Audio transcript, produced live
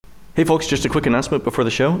Hey folks, just a quick announcement before the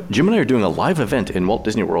show. Jim and I are doing a live event in Walt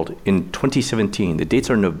Disney World in 2017. The dates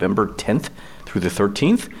are November 10th through the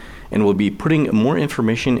 13th, and we'll be putting more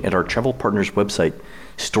information at our travel partners website,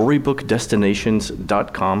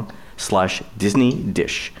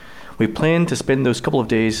 storybookdestinations.com/DisneyDish. We plan to spend those couple of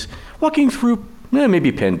days walking through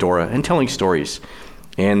maybe Pandora and telling stories.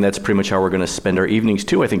 And that's pretty much how we're going to spend our evenings,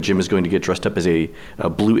 too. I think Jim is going to get dressed up as a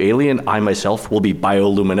blue alien. I, myself, will be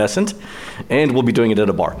bioluminescent. And we'll be doing it at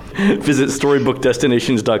a bar. Visit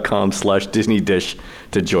storybookdestinations.com/DisneyDish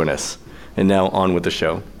to join us. And now on with the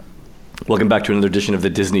show. Welcome back to another edition of the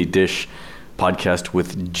Disney Dish podcast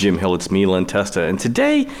with Jim Hill. It's me, Len Testa. And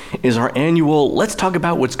today is our annual Let's Talk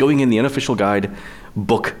About What's Going in the Unofficial Guide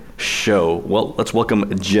book show. Well, let's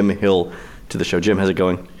welcome Jim Hill to the show. Jim, how's it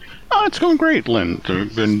going? Oh, it's going great, Lynn.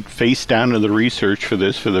 I've been face down in the research for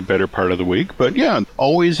this for the better part of the week. But yeah,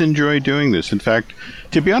 always enjoy doing this. In fact,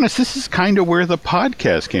 to be honest, this is kind of where the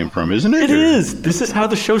podcast came from, isn't it? It is. This is how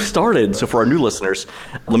the show started. So for our new listeners,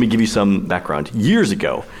 let me give you some background. Years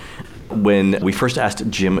ago, when we first asked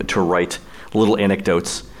Jim to write little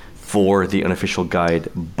anecdotes for the Unofficial Guide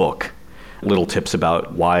book, little tips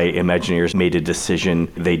about why Imagineers made a decision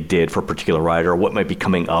they did for a particular ride or what might be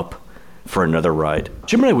coming up for another ride.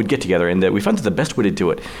 Jim and I would get together, and we found that the best way to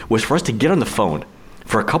do it was for us to get on the phone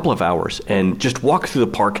for a couple of hours and just walk through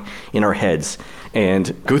the park in our heads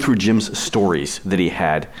and go through Jim's stories that he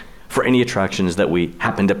had for any attractions that we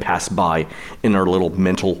happened to pass by in our little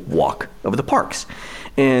mental walk of the parks.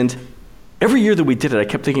 And every year that we did it, I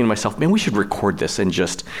kept thinking to myself, man, we should record this and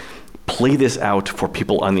just play this out for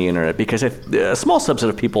people on the internet, because a small subset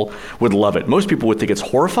of people would love it. Most people would think it's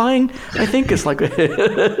horrifying, I think. It's like, for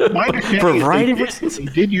a variety of reasons. They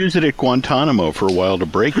did use it at Guantanamo for a while to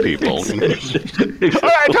break people. All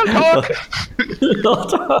right, don't talk!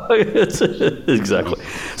 Exactly.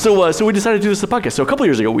 So we decided to do this as a podcast. So a couple of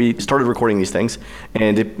years ago, we started recording these things,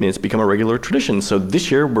 and it's become a regular tradition. So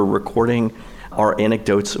this year, we're recording our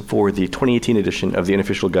anecdotes for the 2018 edition of the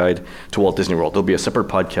Unofficial Guide to Walt Disney World. There'll be a separate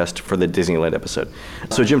podcast for the Disneyland episode.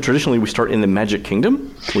 So, Jim, traditionally we start in the Magic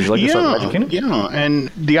Kingdom. Would you like to start in the Magic Kingdom? Yeah, and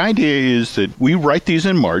the idea is that we write these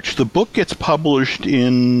in March. The book gets published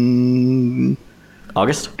in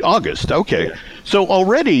August, okay. Yeah. So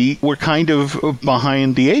already we're kind of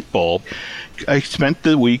behind the eight ball. I spent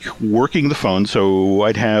the week working the phone, so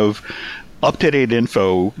I'd have up-to-date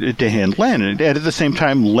info to hand Len. And at the same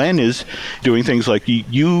time, Len is doing things like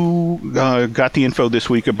you got the info this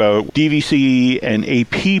week about DVC and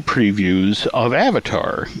AP previews of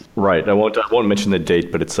Avatar. Right. I won't mention the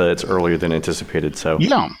date, but it's earlier than anticipated. So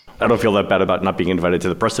yeah. I don't feel that bad about not being invited to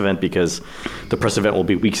the press event, because the press event will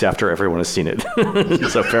be weeks after everyone has seen it.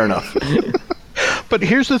 So fair enough. But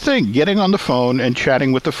here's the thing, getting on the phone and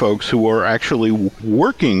chatting with the folks who are actually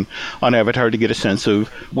working on Avatar to get a sense of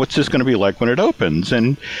what's this going to be like when it opens.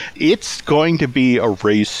 And it's going to be a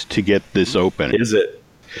race to get this open. Is it?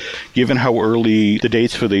 Given how early the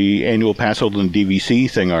dates for the annual pass holder and DVC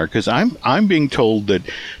thing are, because I'm being told that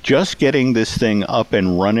just getting this thing up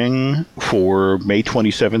and running for May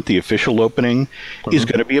 27th, the official opening, is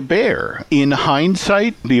going to be a bear. In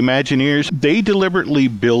hindsight, the Imagineers, they deliberately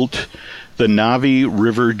built the Navi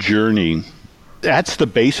River Journey. That's the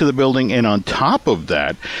base of the building, and on top of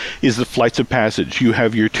that is the Flights of Passage. You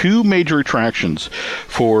have your two major attractions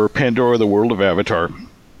for Pandora, the World of Avatar,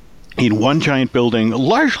 in one giant building,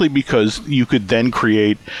 largely because you could then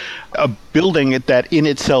create a building that in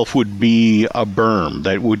itself would be a berm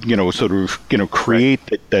that would, create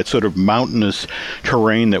that sort of mountainous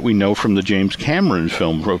terrain that we know from the James Cameron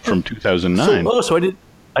film from 2009. So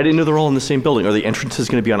I didn't know they're all in the same building. Are the entrances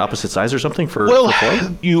going to be on opposite sides or something for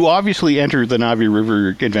you obviously enter the Navi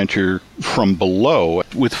River adventure from below.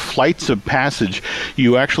 With Flights of Passage,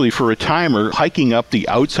 you actually, for a time, are hiking up the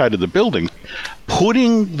outside of the building.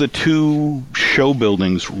 Putting the two show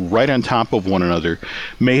buildings right on top of one another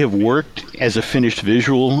may have worked as a finished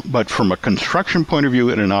visual, but from a construction point of view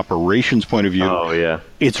and an operations point of view,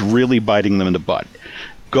 it's really biting them in the butt.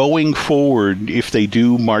 Going forward, if they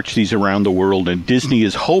do march these around the world, and Disney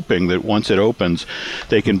is hoping that once it opens,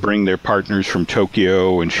 they can bring their partners from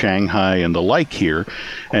Tokyo and Shanghai and the like here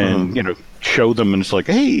and, show them, and it's like,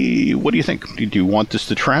 hey, what do you think? Do you want this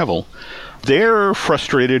to travel? They're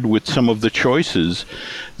frustrated with some of the choices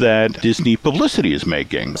that Disney Publicity is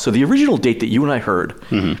making. So the original date that you and I heard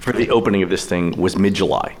for the opening of this thing was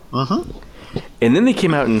mid-July. And then they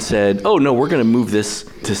came out and said, oh, no, we're going to move this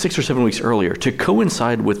to 6 or 7 weeks earlier to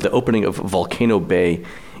coincide with the opening of Volcano Bay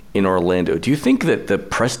in Orlando. Do you think that the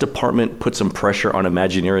press department put some pressure on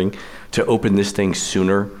Imagineering to open this thing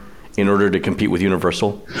sooner in order to compete with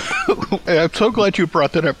Universal? I'm so glad you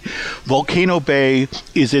brought that up. Volcano Bay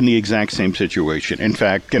is in the exact same situation. In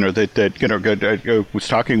fact, I was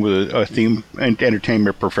talking with a theme and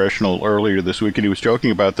entertainment professional earlier this week, and he was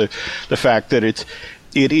joking about the fact that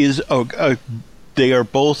they are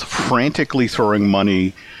both frantically throwing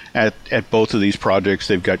money at both of these projects.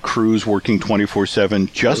 They've got crews working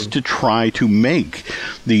 24/7 just to try to make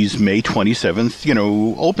these May 27th,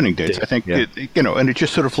 opening dates. I think, and it's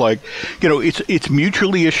just sort of like, it's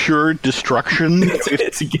mutually assured destruction.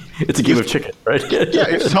 It's a game of chicken, right? Yeah,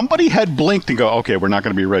 if somebody had blinked and go, okay, we're not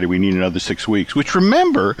going to be ready, we need another 6 weeks, which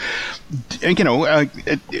remember,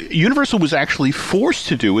 Universal was actually forced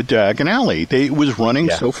to do with Diagon Alley. It was running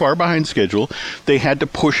so far behind schedule, they had to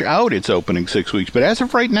push out its opening 6 weeks. But as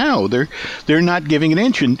of right now, they're not giving an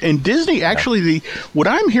inch. And Disney, actually, what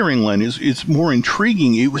I'm hearing, Len, is more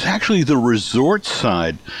intriguing. It was actually the resort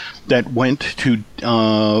side that went to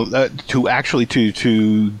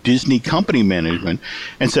Disney company management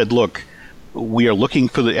and said, look, we are looking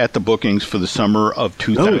at the bookings for the summer of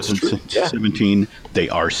 2017. They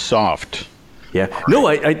are soft. Yeah. No,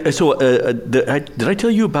 did I tell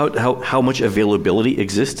you about how much availability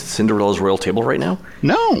exists at Cinderella's Royal Table right now?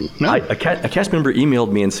 No. A cast member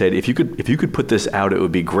emailed me and said, if you could put this out, it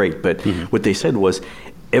would be great. But what they said was,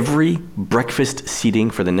 every breakfast seating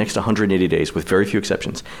for the next 180 days, with very few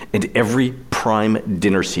exceptions, and every prime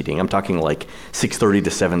dinner seating, I'm talking like 6:30 to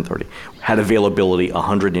 7:30, had availability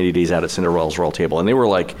 180 days out at Cinderella's Royal Table. And they were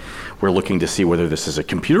like, we're looking to see whether this is a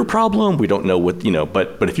computer problem. We don't know what,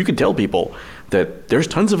 but if you could tell people that there's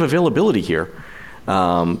tons of availability here,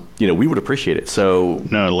 we would appreciate it. So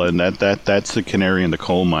no, Len, that's the canary in the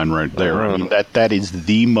coal mine right there. I mean, that is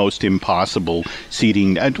the most impossible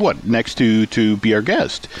seating. Next to Be Our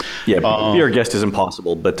Guest? Yeah, Be Our Guest is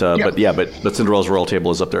impossible, but Cinderella's Royal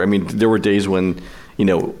Table is up there. I mean, there were days when,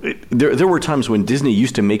 there were times when Disney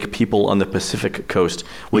used to make people on the Pacific Coast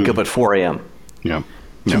wake up at 4 a.m. Yeah.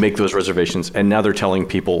 To make those reservations, and now they're telling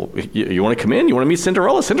people, you want to come in? You want to meet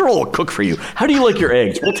Cinderella? Cinderella will cook for you. How do you like your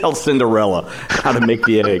eggs? We'll tell Cinderella how to make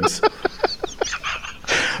the eggs.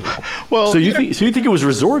 Well, so you think it was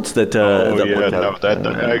resorts that?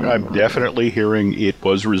 I'm definitely hearing it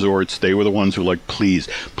was resorts. They were the ones who were like, please,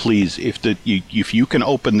 if you can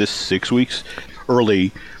open this 6 weeks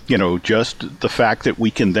early. Just the fact that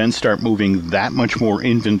we can then start moving that much more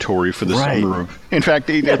inventory for the summer. In fact,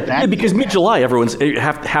 because mid-July, everyone's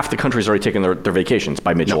half the country's already taken their vacations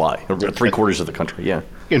by mid-July. 3/4 of the country, yeah.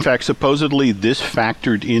 In fact, supposedly this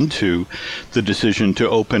factored into the decision to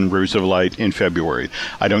open Rivers of Light in February.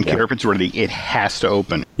 I don't care if it's ready; it has to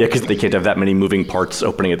open. Yeah, because they can't have that many moving parts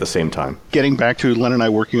opening at the same time. Getting back to Len and I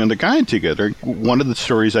working on the guide together, one of the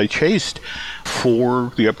stories I chased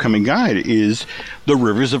for the upcoming guide is the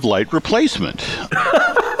Rivers of Light replacement.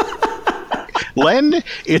 Len,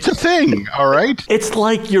 it's a thing, all right? It's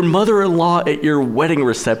like your mother-in-law at your wedding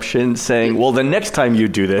reception saying, well, the next time you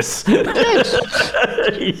do this, I'd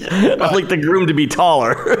like the groom to be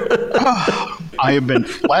taller. I have been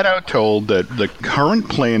flat out told that the current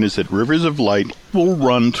plan is that Rivers of Light will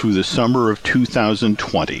run through the summer of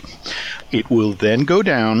 2020. It will then go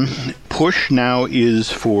down. Push now is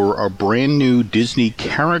for a brand new Disney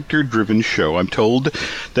character-driven show. I'm told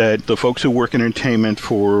that the folks who work in entertainment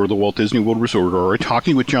for the Walt Disney World Resort are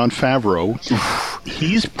talking with Jon Favreau.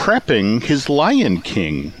 He's prepping his Lion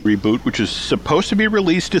King reboot, which is supposed to be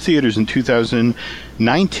released to theaters in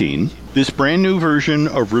 2019. This brand new version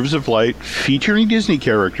of Rivers of Light featuring Disney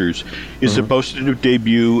characters is supposed to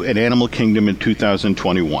debut at Animal Kingdom in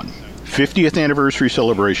 2021. 50th anniversary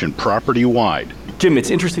celebration, property-wide. Jim, it's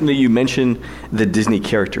interesting that you mention the Disney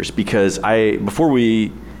characters, because before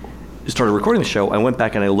we started recording the show, I went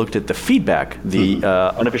back and I looked at the feedback, the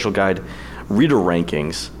unofficial guide reader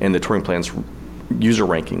rankings and the touring plans user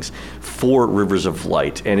rankings for Rivers of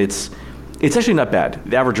Light, and it's actually not bad.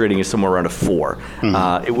 The average rating is somewhere around a 4.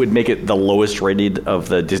 It would make it the lowest rated of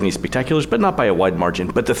the Disney Spectaculars, but not by a wide margin.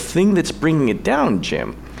 But the thing that's bringing it down,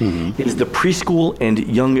 Jim, is the preschool and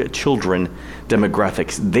young children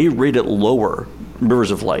demographics. They rate it lower, Rivers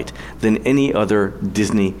of Light, than any other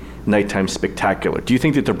Disney nighttime spectacular. Do you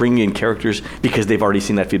think that they're bringing in characters because they've already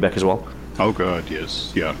seen that feedback as well? Oh, God,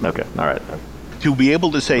 yes. Yeah. Okay, all right. To be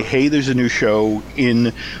able to say, hey, there's a new show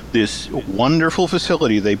in this wonderful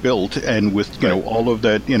facility they built, and with all of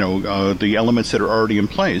that, the elements that are already in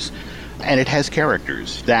place, and it has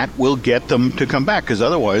characters that will get them to come back, because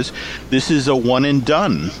otherwise this is a one and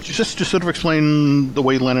done. Just to sort of explain the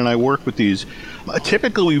way Len and I work with these,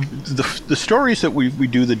 typically the stories that we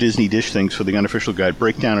do, the Disney Dish things for the Unofficial Guide,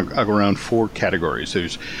 break down around 4 categories.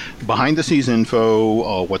 There's behind the scenes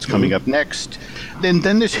info, what's coming up next, then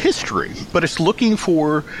there's history, but it's looking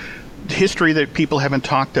for history that people haven't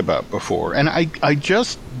talked about before. And I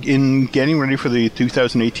just, in getting ready for the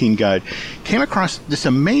 2018 guide, came across this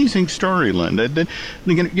amazing story, Linda.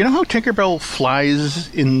 You know how Tinkerbell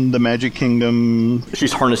flies in the Magic Kingdom?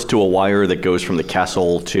 She's harnessed to a wire that goes from the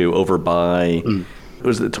castle to over by, it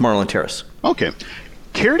was the Tomorrowland Terrace. Okay.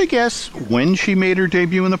 Care to guess when she made her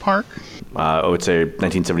debut in the park? I would say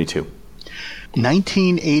 1972.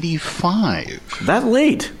 1985. That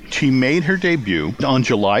late? She made her debut on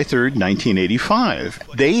July 3rd, 1985.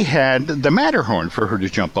 They had the Matterhorn for her to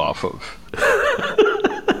jump off of.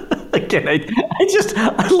 Again, I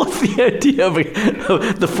love the idea of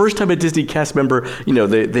the first time a Disney cast member,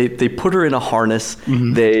 they put her in a harness,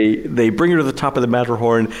 they bring her to the top of the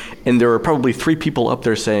Matterhorn, and there are probably 3 people up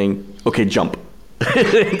there saying, okay, jump.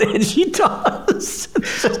 And she does.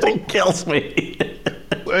 It kills me.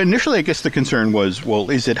 Initially, I guess the concern was, well,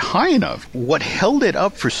 is it high enough? What held it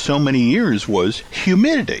up for so many years was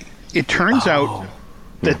humidity. It turns out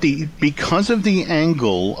that because of the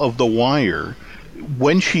angle of the wire,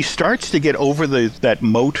 when she starts to get over that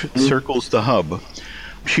moat circles the hub,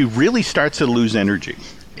 she really starts to lose energy.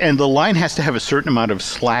 And the line has to have a certain amount of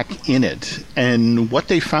slack in it. And what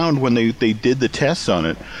they found when they did the tests on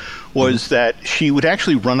it was that she would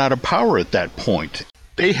actually run out of power at that point.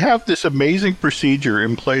 They have this amazing procedure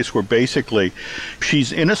in place where basically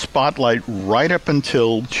she's in a spotlight right up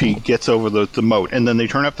until she gets over the moat. And then they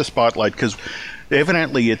turn up the spotlight because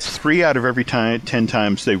evidently it's 3 out of every 10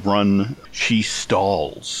 times they run, she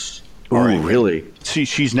stalls. Oh, really?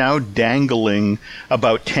 She's now dangling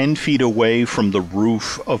about 10 feet away from the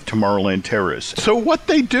roof of Tomorrowland Terrace. So what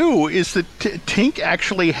they do is that Tink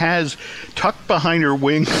actually has tucked behind her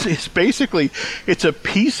wings is basically, it's a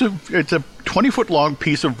 20-foot long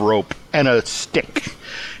piece of rope and a stick.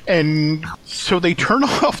 And so they turn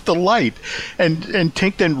off the light, and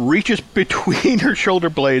Tink then reaches between her shoulder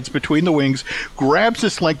blades, between the wings, grabs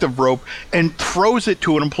this length of rope, and throws it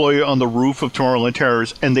to an employee on the roof of Tomorrowland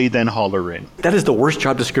Terrace, and they then haul her in. That is the worst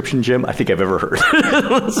job description, Jim, I think I've ever heard.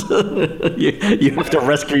 you have to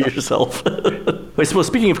rescue yourself. Well,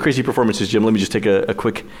 speaking of crazy performances, Jim, let me just take a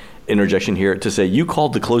quick interjection here to say you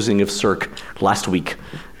called the closing of Cirque last week,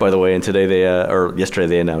 by the way, and yesterday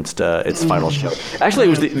they announced its final show. Actually, it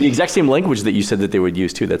was the exact same language that you said that they would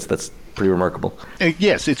use too. That's pretty remarkable.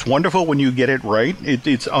 Yes, it's wonderful when you get it right.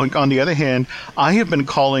 It's on the other hand, I have been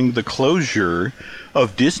calling the closure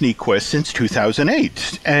of Disney Quest since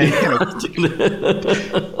 2008, and we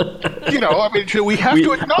have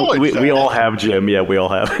to acknowledge that. We all have, Jim. Yeah, we all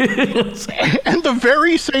have. And the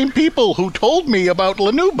very same people who told me about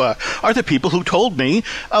Lanuba are the people who told me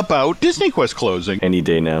about Disney Quest closing. Any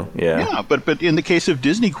day now, yeah. Yeah, but in the case of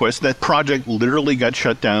Disney Quest, that project literally got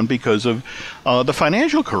shut down because of the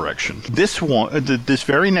financial correction. This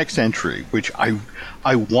very next entry, which I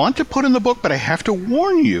want to put in the book, but I have to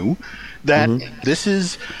warn you that this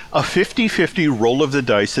is a 50-50 roll of the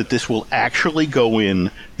dice that this will actually go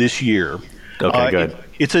in this year. Okay, good.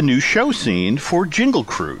 It's a new show scene for Jingle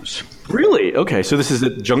Cruise. Really? Okay, so this is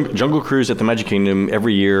the Jungle Cruise at the Magic Kingdom.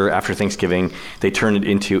 Every year after Thanksgiving, they turn it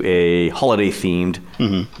into a holiday-themed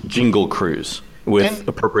Jingle Cruise with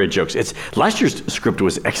appropriate jokes. Last year's script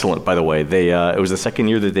was excellent, by the way. It was the second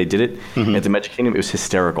year that they did it at the Magic Kingdom. It was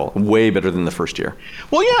hysterical, way better than the first year.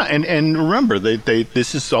 Well, yeah, and remember,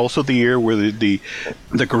 this is also the year where the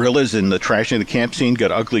gorillas in the Trashing the Camp scene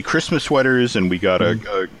got ugly Christmas sweaters, and we got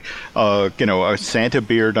a Santa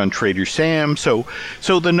beard on Trader Sam. So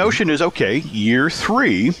the notion is, okay, year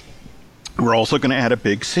 3, we're also going to add a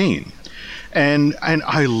big scene, and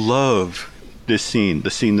I love this scene, the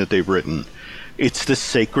scene that they've written. It's the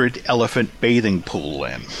sacred elephant bathing pool,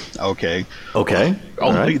 Len. Okay. Okay.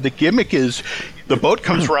 Only the gimmick is the boat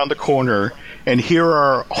comes around the corner, and here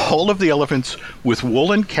are all of the elephants with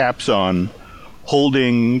woolen caps on,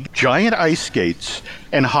 holding giant ice skates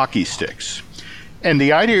and hockey sticks. And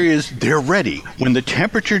the idea is they're ready. When the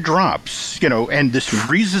temperature drops, and this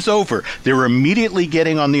freezes over, they're immediately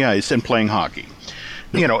getting on the ice and playing hockey.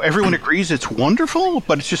 Everyone agrees it's wonderful,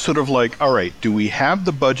 but it's just sort of like, all right, do we have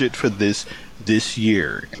the budget for this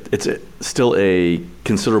year? It's still a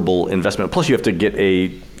considerable investment. Plus, you have to get a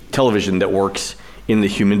television that works in the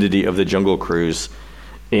humidity of the Jungle Cruise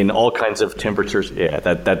in all kinds of temperatures. Yeah,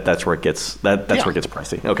 that's where it gets where it gets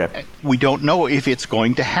pricey. Okay. We don't know if it's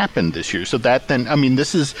going to happen this year. So that then, I mean,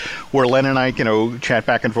 this is where Len and I, chat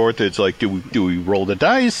back and forth. It's like, do we roll the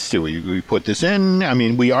dice? Do we put this in? I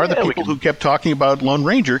mean, we are the people who kept talking about Lone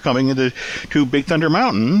Ranger coming to Big Thunder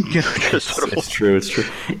Mountain. It's true. It's true.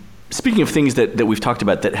 Speaking of things that we've talked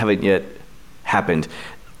about that haven't yet happened,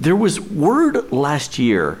 there was word last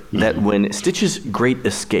year that when Stitch's Great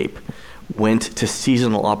Escape went to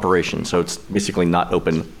seasonal operation, so it's basically not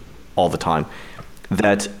open all the time,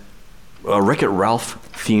 that a Wreck-It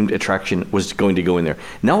Ralph-themed attraction was going to go in there.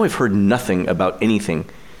 Now I've heard nothing about anything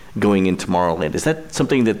going in Tomorrowland. Is that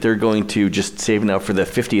something that they're going to just save now for the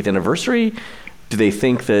 50th anniversary? Do they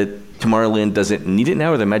think that Tomorrowland doesn't need it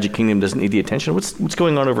now, or the Magic Kingdom doesn't need the attention? What's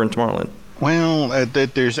going on over in Tomorrowland? Well,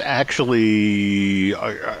 there's actually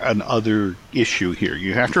another issue here.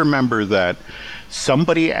 You have to remember that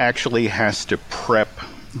somebody actually has to prep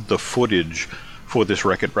the footage for this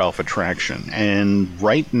Wreck-It Ralph attraction. And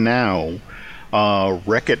right now,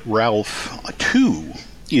 Wreck-It Ralph 2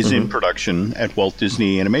 is in production at Walt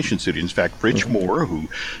Disney Animation Studios. In fact, Rich Moore, who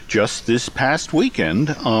just this past weekend,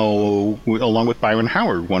 along with Byron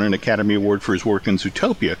Howard, won an Academy Award for his work in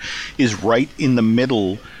Zootopia, is right in the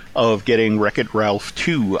middle of getting Wreck-It Ralph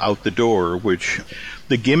 2 out the door, which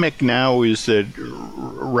the gimmick now is that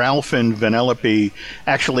Ralph and Vanellope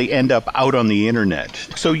actually end up out on the internet.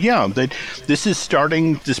 So yeah, this is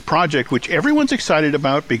starting this project, which everyone's excited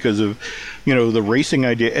about because of, the racing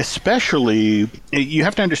idea. Especially, you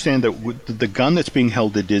have to understand that the gun that's being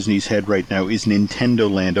held to Disney's head right now is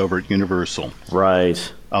Nintendo Land over at Universal.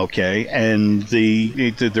 Right. Okay, and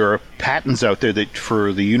there are patents out there that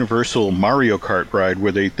for the Universal Mario Kart ride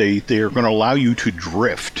where they are going to allow you to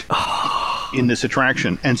drift in this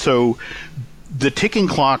attraction. And so the ticking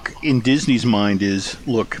clock in Disney's mind is,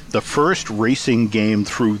 look, the first racing game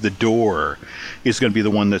through the door is going to be the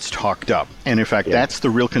one that's talked up. And in fact, that's the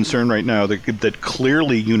real concern right now, that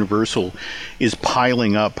clearly Universal is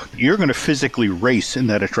piling up. You're going to physically race in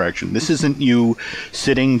that attraction. This isn't you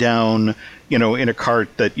sitting down in a cart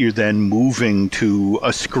that you're then moving to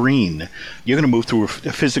a screen. You're going to move through a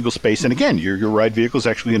physical space. And again, your ride vehicle is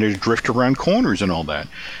actually going to drift around corners and all that.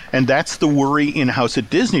 And that's the worry in-house at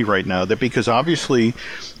Disney right now, that because obviously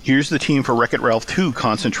here's the team for Wreck-It Ralph 2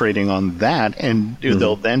 concentrating on that, and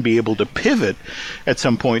they'll then be able to pivot at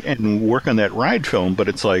some point and work on that ride film. But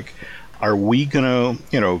it's like, are we going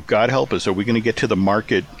to, God help us, are we going to get to the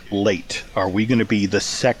market late? Are we going to be the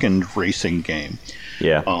second racing game?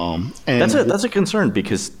 Yeah, and that's a concern,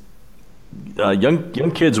 because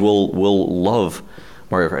young kids will love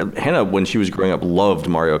Mario Kart. Hannah, when she was growing up, loved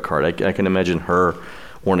Mario Kart. I can imagine her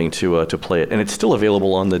wanting to play it, and it's still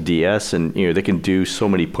available on the DS, and they can do so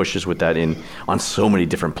many pushes with that on so many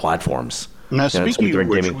different platforms. Now, speaking of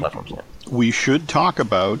which, we should talk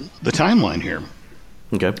about the timeline here.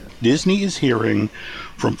 Okay, Disney is hearing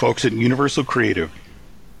from folks at Universal Creative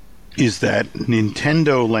is that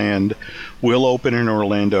Nintendo Land will open in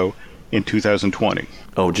Orlando in 2020.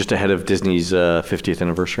 Oh, just ahead of Disney's 50th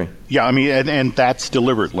anniversary? Yeah, I mean, and that's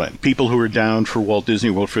deliberate, Len. People who are down for Walt Disney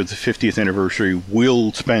World for the 50th anniversary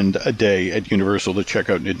will spend a day at Universal to check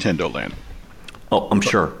out Nintendo Land. Oh, I'm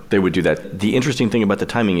sure they would do that. The interesting thing about the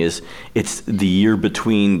timing is it's the year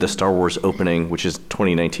between the Star Wars opening, which is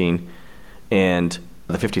 2019, and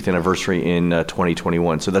the 50th anniversary in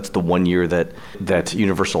 2021. So that's the 1 year that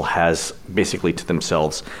Universal has basically to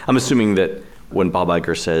themselves. I'm assuming that when Bob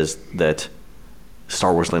Iger says that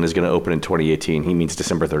Star Wars Land is going to open in 2018, he means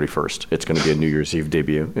December 31st. It's going to be a New Year's Eve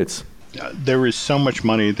debut. There is so much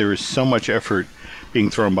money, there is so much effort being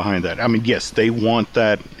thrown behind that. I mean, yes, they want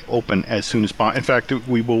that open as soon as possible. In fact,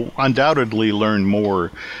 we will undoubtedly learn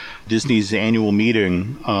more. Disney's annual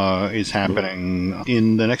meeting is happening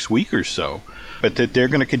in the next week or so. But that they're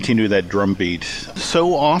going to continue that drumbeat.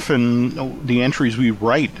 So often, the entries we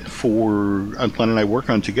write for, Glenn and I work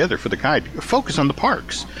on together for the guide, focus on the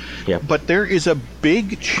parks. Yeah. But there is a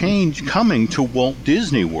big change coming to Walt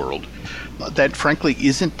Disney World that frankly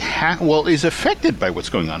isn't is affected by what's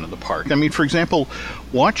going on in the park. I mean, for example,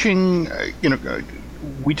 watching,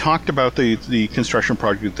 we talked about the construction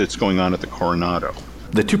project that's going on at the Coronado.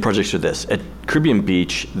 The two projects are this. At Caribbean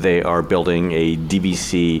Beach, they are building a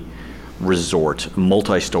DVC resort,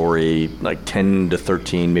 multi-story, like 10 to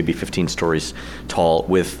 13, maybe 15 stories tall,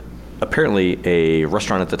 with apparently a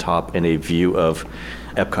restaurant at the top and a view of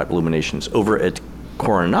Epcot Illuminations. Over at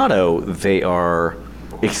Coronado, they are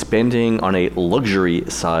expanding on a luxury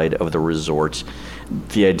side of the resort.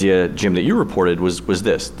 The idea, Jim, that you reported was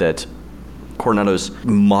this, that Coronado's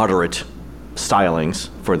moderate stylings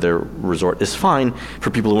for their resort is fine for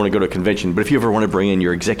people who want to go to a convention. But if you ever want to bring in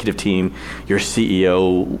your executive team, your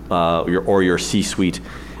CEO, or your C-suite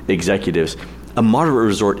executives, a moderate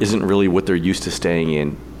resort isn't really what they're used to staying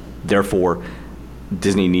in. Therefore,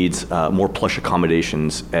 Disney needs more plush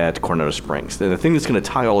accommodations at Coronado Springs. And the thing that's going to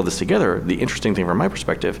tie all of this together, the interesting thing from my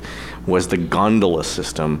perspective, was the gondola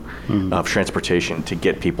system of transportation to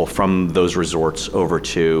get people from those resorts over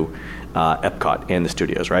to Epcot and the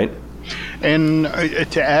studios, right? And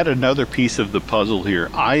to add another piece of the puzzle here,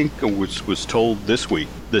 I was told this week,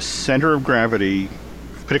 the center of gravity,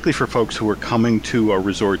 particularly for folks who are coming to a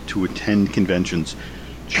resort to attend conventions,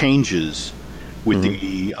 changes with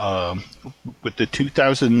the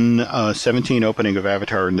 2017 opening of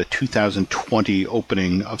Avatar and the 2020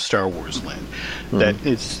 opening of Star Wars Land. That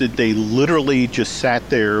they literally just sat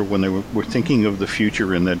there when they were thinking of the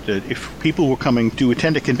future, and that if people were coming to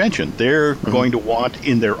attend a convention, they're going to want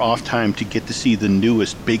in their off time to get to see the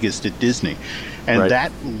newest, biggest at Disney. And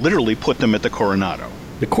that literally put them at the Coronado.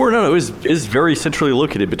 The Coronado is very centrally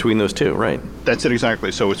located between those two, right? That's it,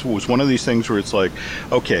 exactly. So it was one of these things where it's like,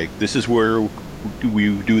 okay, this is where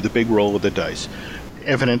we do the big roll of the dice.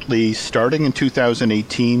 Evidently, starting in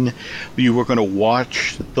 2018, you were going to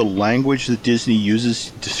watch the language that Disney uses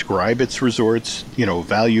to describe its resorts,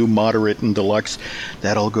 value, moderate, and deluxe.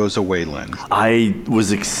 That all goes away, Len. I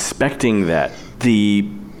was expecting that. The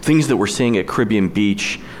things that we're seeing at Caribbean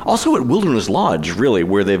Beach, also at Wilderness Lodge, really,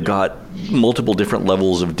 where they've got multiple different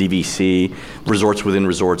levels of DVC, resorts within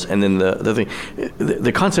resorts, and then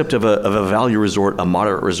the concept of a value resort, a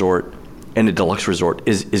moderate resort, and a deluxe resort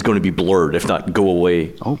is going to be blurred, if not go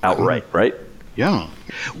away outright, right? Yeah.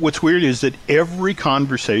 What's weird is that every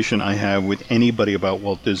conversation I have with anybody about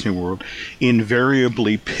Walt Disney World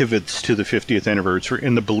invariably pivots to the 50th anniversary,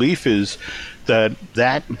 and the belief is that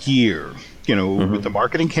year, with the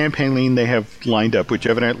marketing campaign they have lined up, which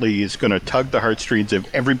evidently is going to tug the heartstrings of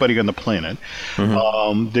everybody on the planet,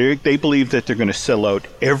 they believe that they're going to sell out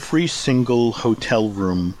every single hotel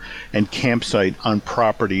room and campsite on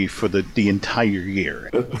property for the entire year.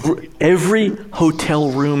 Every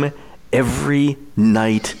hotel room, every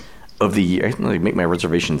night of the year. I can make my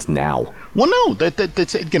reservations now. Well, no,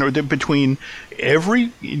 that's between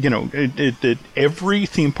every every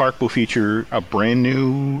theme park will feature a brand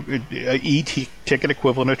new ticket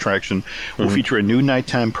equivalent attraction. Will feature a new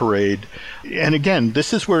nighttime parade, and again,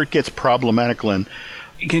 this is where it gets problematic, Len.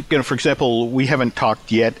 For example, we haven't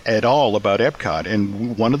talked yet at all about Epcot,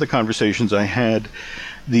 and one of the conversations I had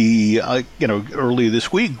earlier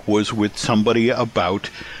this week was with somebody about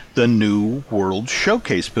the new World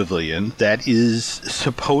Showcase Pavilion that is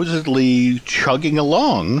supposedly chugging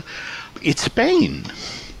along. It's Spain.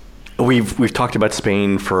 We've talked about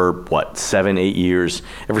Spain for 7-8 years,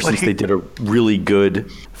 ever since they did a really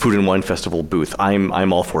good food and wine festival booth.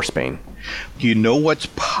 I'm all for Spain. Do you know what's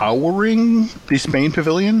powering the Spain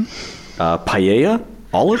Pavilion? Paella,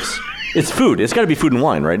 olives. It's food. It's got to be food and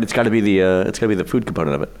wine, right? It's got to be the food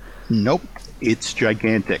component of it. Nope, it's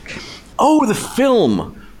Gigantic. Oh, the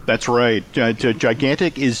film. That's right.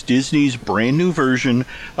 Gigantic is Disney's brand new version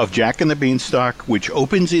of Jack and the Beanstalk, which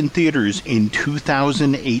opens in theaters in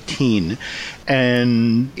 2018.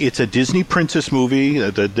 And it's a Disney princess movie.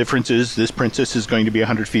 The difference is this princess is going to be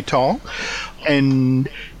 100 feet tall. And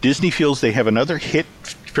Disney feels they have another hit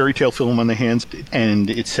fairy tale film on their hands, and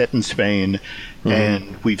it's set in Spain.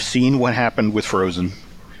 And we've seen what happened with Frozen.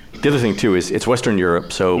 The other thing, too, is it's Western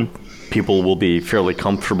Europe, so people will be fairly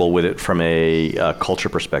comfortable with it from a culture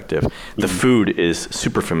perspective. The food is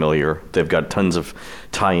super familiar. They've got tons of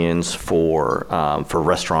tie-ins for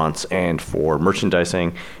restaurants and for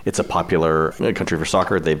merchandising. It's a popular country for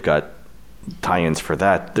soccer. They've got tie-ins for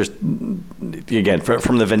that. There's, again,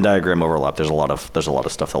 from the Venn diagram overlap, there's a lot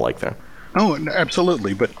of stuff to like there. Oh,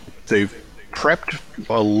 absolutely. But they've prepped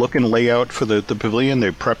a look and layout for the pavilion.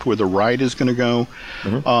 They've prepped where the ride is going to go.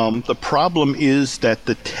 The problem is that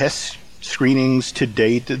the test screenings to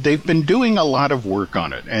date, they've been doing a lot of work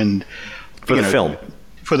on it. And for the film.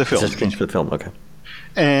 For the film. For the film, okay.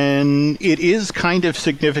 And it is kind of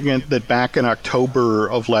significant that back in October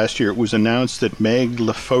of last year, it was announced that Meg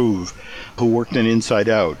Lefauve, who worked in Inside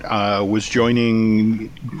Out, was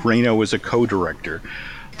joining Reno as a co-director.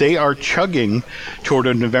 They are chugging toward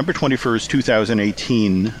a November 21st,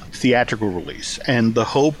 2018 theatrical release. And the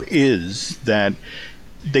hope is that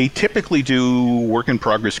they typically do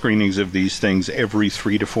work-in-progress screenings of these things every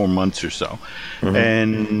 3 to 4 months or so.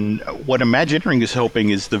 And what Imagineering is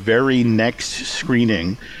hoping is the very next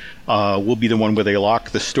screening will be the one where they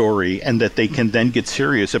lock the story, and that they can then get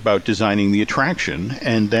serious about designing the attraction.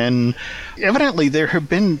 And then, evidently, there have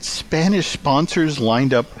been Spanish sponsors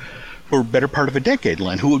lined up or better part of a decade,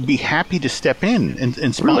 Len, who would be happy to step in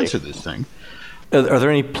and sponsor this thing. Are there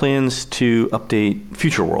any plans to update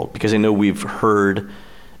Future World? Because I know we've heard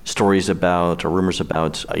stories about, or rumors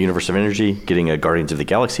about, Universe of Energy getting a Guardians of the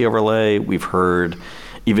Galaxy overlay. We've heard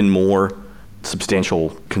even more substantial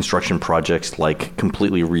construction projects like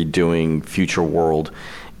completely redoing Future World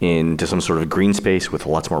into some sort of green space with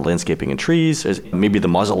lots more landscaping and trees. Maybe the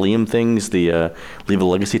mausoleum things, the Leave a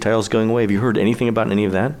Legacy tiles going away. Have you heard anything about any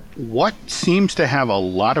of that? What seems to have a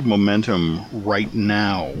lot of momentum right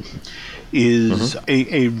now is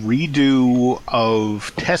a redo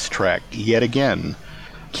of Test Track yet again,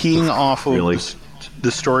 keying off of the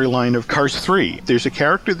storyline of Cars 3. There's a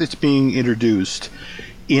character that's being introduced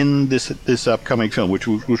in this upcoming film, which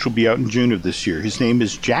will be out in June of this year. His name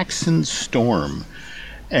is Jackson Storm.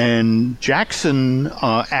 And Jackson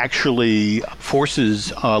actually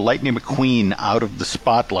forces Lightning McQueen out of the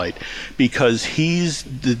spotlight because he's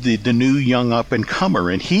the new young up-and-comer,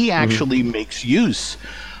 and he actually makes use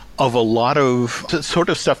of a lot of sort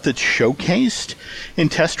of stuff that's showcased in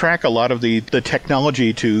Test Track, a lot of the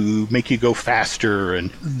technology to make you go faster.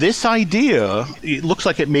 And this idea, it looks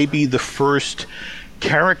like it may be the first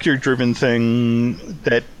character-driven thing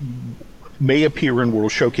that may appear in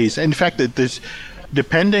World Showcase. In fact, that there's,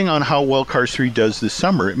 depending on how well Cars 3 does this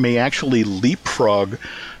summer, it may actually leapfrog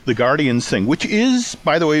the Guardians thing, which is,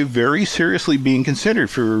 by the way, very seriously being considered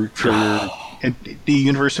for the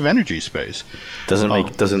Universe of Energy space.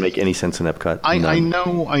 Doesn't make any sense in Epcot.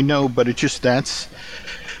 I know, but it just, that's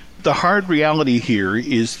the hard reality here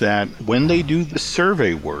is that when they do the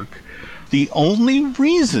survey work, the only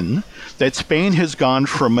reason that Spain has gone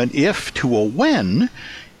from an if to a when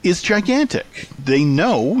is gigantic. They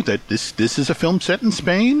know that this is a film set in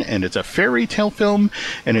Spain, and it's a fairy tale film,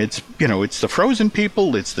 and it's the Frozen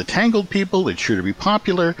people, it's the Tangled people, it's sure to be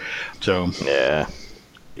popular. So yeah,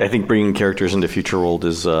 I think bringing characters into Future World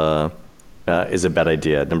is a bad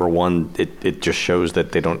idea. Number one, it just shows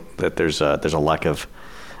that there's a lack of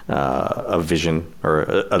vision,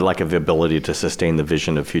 or a lack of the ability to sustain the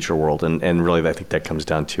vision of Future World, and really I think that comes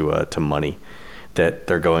down to money. That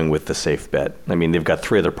they're going with the safe bet. I mean, they've got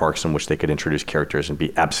 3 other parks in which they could introduce characters and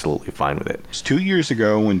be absolutely fine with it. It's 2 years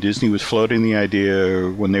ago when Disney was floating the idea,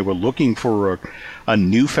 when they were looking for a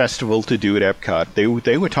new festival to do at Epcot,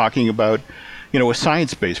 they were talking about, a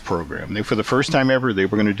science-based program. For the first time ever, they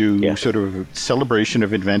were going to do sort of a celebration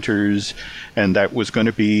of inventors, and that was going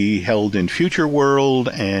to be held in Future World,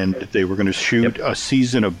 and they were going to shoot a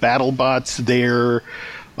season of BattleBots there.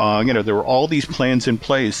 There were all these plans in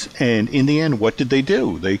place, and in the end, what did they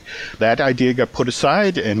do? That idea got put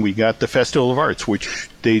aside, and we got the Festival of Arts, which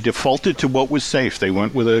they defaulted to what was safe. They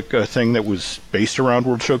went with a thing that was based around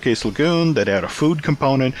World Showcase Lagoon, that had a food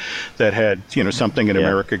component, that had something in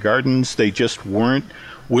America Gardens. They just weren't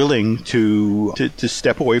willing to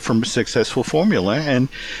step away from a successful formula, and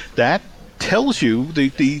that tells you the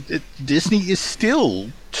Disney is still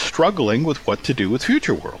struggling with what to do with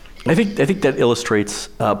Future World. I think that illustrates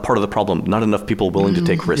part of the problem. Not enough people willing to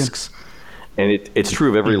take risks. And it's true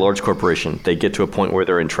of every large corporation. They get to a point where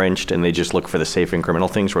they're entrenched and they just look for the safe incremental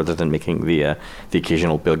things rather than making the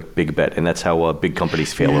occasional big bet. And that's how big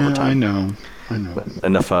companies fail over time. I know. But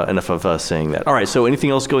enough of us saying that. All right, so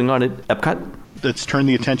anything else going on at Epcot? Let's turn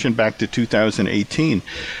the attention back to 2018.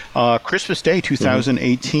 Christmas Day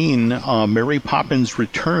 2018, Mary Poppins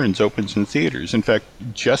Returns opens in theaters. In fact,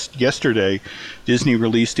 just yesterday, Disney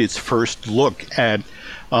released its first look at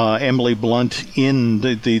Emily Blunt in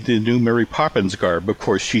the new Mary Poppins garb. Of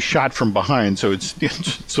course, she's shot from behind, so it's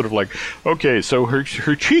sort of like, okay, so her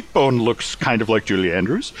cheekbone looks kind of like Julie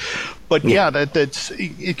Andrews. But that's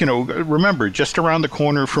remember, just around the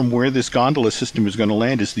corner from where this gondola system is going to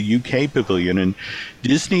land is the UK pavilion, and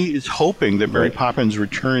Disney is hoping that Mary Poppins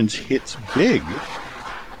Returns hits big,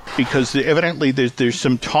 because evidently there's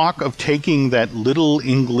some talk of taking that little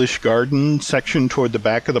English garden section toward the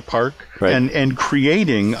back of the park and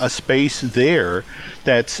creating a space there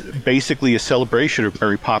that's basically a celebration of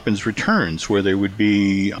Mary Poppins Returns, where there would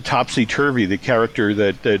be Topsy-Turvy, the character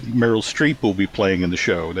that Meryl Streep will be playing in the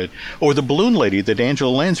show, or the balloon lady that Angela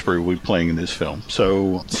Lansbury will be playing in this film.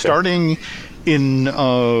 So starting in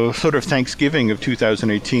sort of Thanksgiving of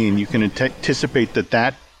 2018, you can anticipate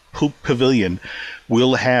that pavilion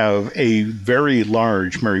will have a very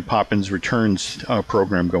large Mary Poppins Returns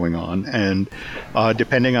program going on, and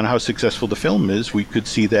depending on how successful the film is, we could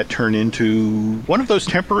see that turn into one of those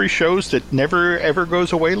temporary shows that never ever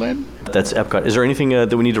goes away, Len. That's Epcot. Is there anything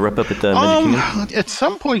that we need to wrap up at the Magic Kingdom? At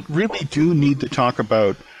some point, really do need to talk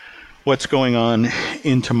about what's going on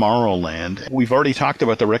in Tomorrowland. We've already talked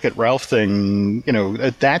about the Wreck-It Ralph thing.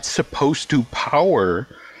 That's supposed to power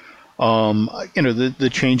the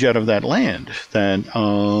change out of that land. That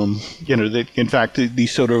that in fact the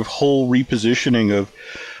sort of whole repositioning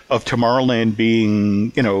of Tomorrowland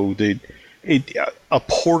being a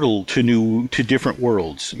portal to different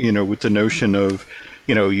worlds. With the notion of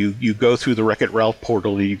you go through the Wreck-It Ralph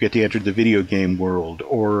portal and you get to enter the video game world,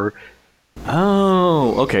 or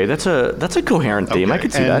okay, that's a coherent theme. Okay. I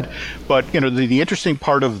could see that. But the interesting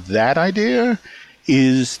part of that idea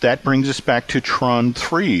is that brings us back to Tron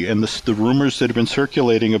 3 and the rumors that have been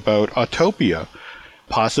circulating about Autopia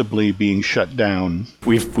possibly being shut down.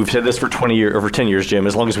 We've said this for 10 years, Jim.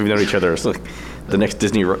 As long as we've known each other, so the next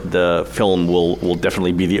Disney film will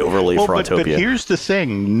definitely be the overlay for Autopia. But here's the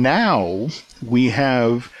thing: now we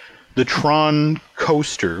have the Tron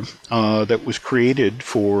coaster that was created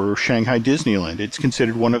for Shanghai Disneyland. It's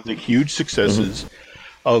considered one of the huge successes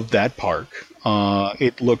of that park.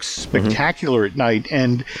 It looks spectacular at night,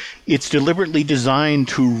 and it's deliberately designed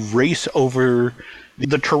to race over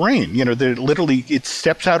the terrain. Literally it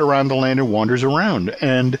steps out around the land and wanders around.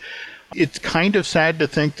 And it's kind of sad to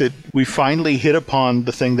think that we finally hit upon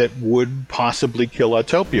the thing that would possibly kill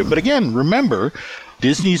Autopia. But again, remember,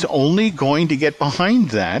 Disney's only going to get behind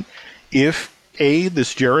that if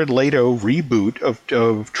this Jared Leto reboot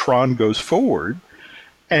of Tron goes forward,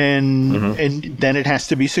 and then it has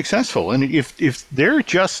to be successful. And if they're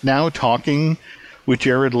just now talking with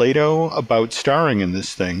Jared Leto about starring in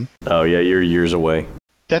this thing, oh yeah, you're years away.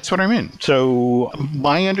 That's what I mean. So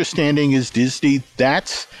my understanding is Disney,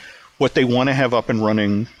 that's what they want to have up and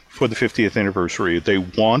running for the 50th anniversary. They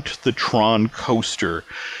want the Tron coaster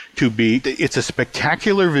to be, it's a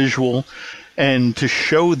spectacular visual. And to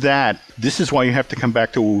show that, this is why you have to come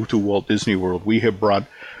back to Walt Disney World. We have brought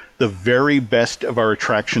the very best of our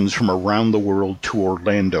attractions from around the world to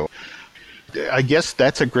Orlando. I guess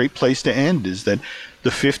that's a great place to end, is that the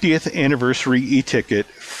 50th anniversary e-ticket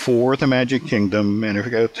for the Magic Kingdom, and if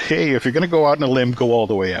you're going to go out on a limb, go all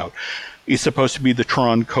the way out. It's supposed to be the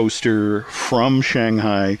Tron coaster from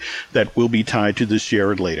Shanghai that will be tied to this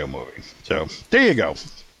Jared Leto movie. So there you go.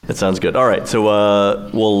 That sounds good. All right, so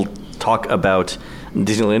we'll talk about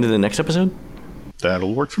Disneyland in the next episode?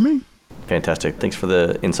 That'll work for me. Fantastic. Thanks for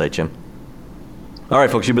the insight, Jim. All right,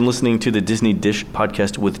 folks, you've been listening to the Disney Dish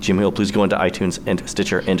podcast with Jim Hill. Please go into iTunes and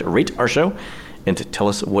Stitcher and rate our show and tell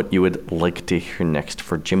us what you would like to hear next.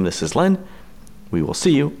 For Jim, this is Len. We will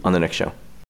see you on the next show.